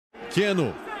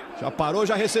Keno, já parou,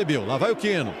 já recebeu. Lá vai o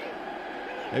Keno.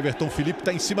 Everson Felipe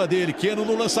tá em cima dele. Keno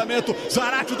no lançamento.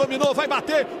 Zaracho dominou, vai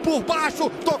bater por baixo.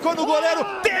 Tocou no goleiro.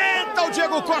 Tenta o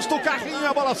Diego Costa, o carrinho,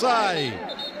 a bola sai.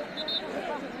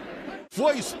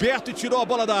 Foi esperto e tirou a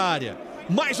bola da área.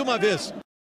 Mais uma vez.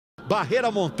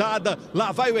 Barreira montada.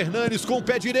 Lá vai o Hernanes com o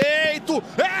pé direito.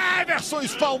 Everson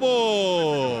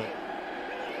espalmou.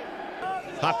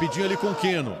 Rapidinho ali com o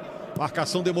Keno.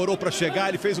 Marcação demorou para chegar.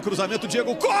 Ele fez o cruzamento.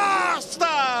 Diego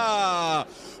Costa!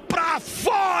 Pra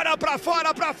fora, pra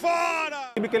fora, pra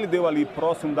fora! O drible que ele deu ali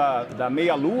próximo da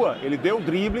meia-lua, ele deu o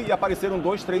drible e apareceram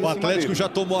 2, 3 em cima dele. O Atlético já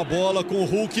tomou a bola com o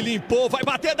Hulk, limpou, vai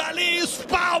bater dali,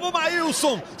 espalma o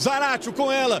Maílson. Zaracho com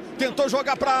ela, tentou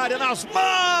jogar pra área, nas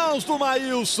mãos do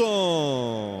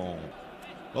Maílson.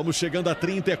 Vamos chegando a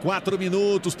 34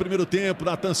 minutos, primeiro tempo,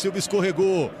 Natan Silva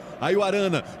escorregou. Aí o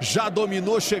Arana já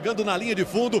dominou, chegando na linha de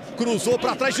fundo, cruzou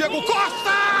pra trás, Diego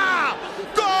Costa!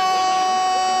 Gol!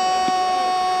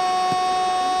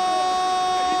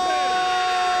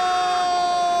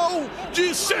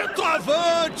 De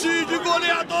centroavante, de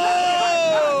goleador!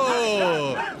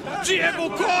 Diego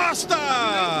Costa!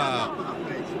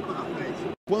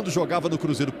 Quando jogava no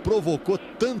Cruzeiro, provocou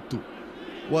tanto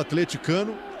o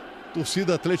atleticano.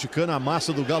 Torcida atleticana, a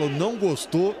massa do Galo não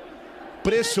gostou,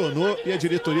 pressionou e a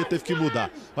diretoria teve que mudar.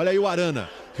 Olha aí o Arana,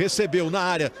 recebeu na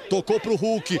área, tocou pro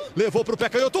Hulk, levou pro pé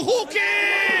canhoto, Hulk!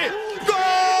 Gol!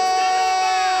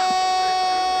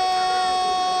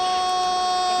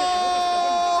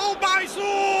 Mais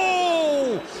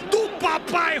um! Do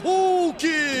papai Hulk!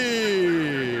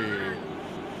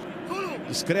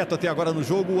 Discreto até agora no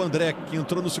jogo o André, que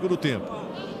entrou no segundo tempo.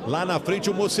 Lá na frente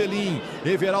o Mocelin,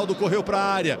 Everaldo correu para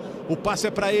a área, o passe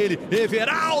é para ele,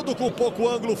 Everaldo com pouco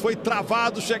ângulo, foi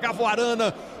travado, chegava o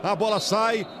Arana, a bola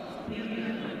sai.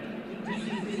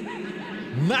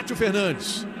 Nátio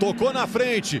Fernandes, tocou na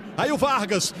frente, aí o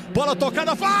Vargas, bola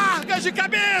tocada, Vargas de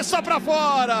cabeça para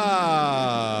fora!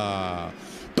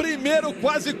 Primeiro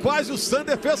quase o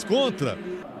Sander fez contra.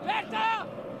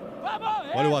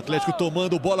 Olha o Atlético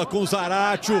tomando bola com o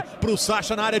Zaracho pro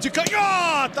Sasha na área de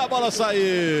canhota, a bola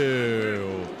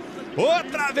saiu.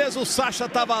 Outra vez o Sasha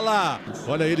tava lá.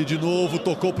 Olha ele de novo,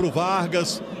 tocou pro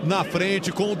Vargas, na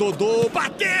frente com o Dodô,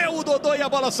 bateu o Dodô e a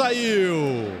bola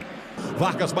saiu.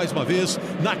 Vargas mais uma vez,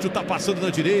 Nátio tá passando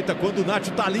na direita, quando o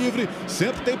Nátio tá livre,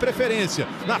 sempre tem preferência.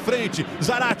 Na frente,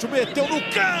 Zaracho meteu no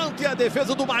canto e a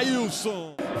defesa do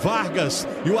Maílson. Vargas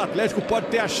e o Atlético pode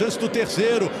ter a chance do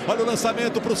terceiro. Olha o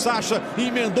lançamento pro Sasha,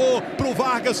 emendou pro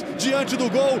Vargas, diante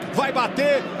do gol, vai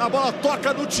bater, a bola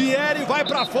toca no Tchê e vai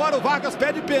pra fora, o Vargas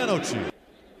pede pênalti.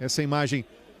 Essa imagem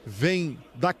vem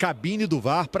da cabine do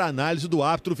VAR para análise do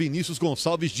árbitro Vinícius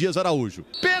Gonçalves Dias Araújo.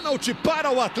 Pênalti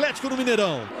para o Atlético no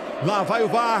Mineirão. Lá vai o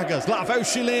Vargas, lá vai o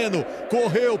chileno,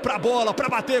 correu pra bola, pra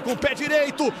bater com o pé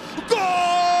direito.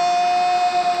 Gol!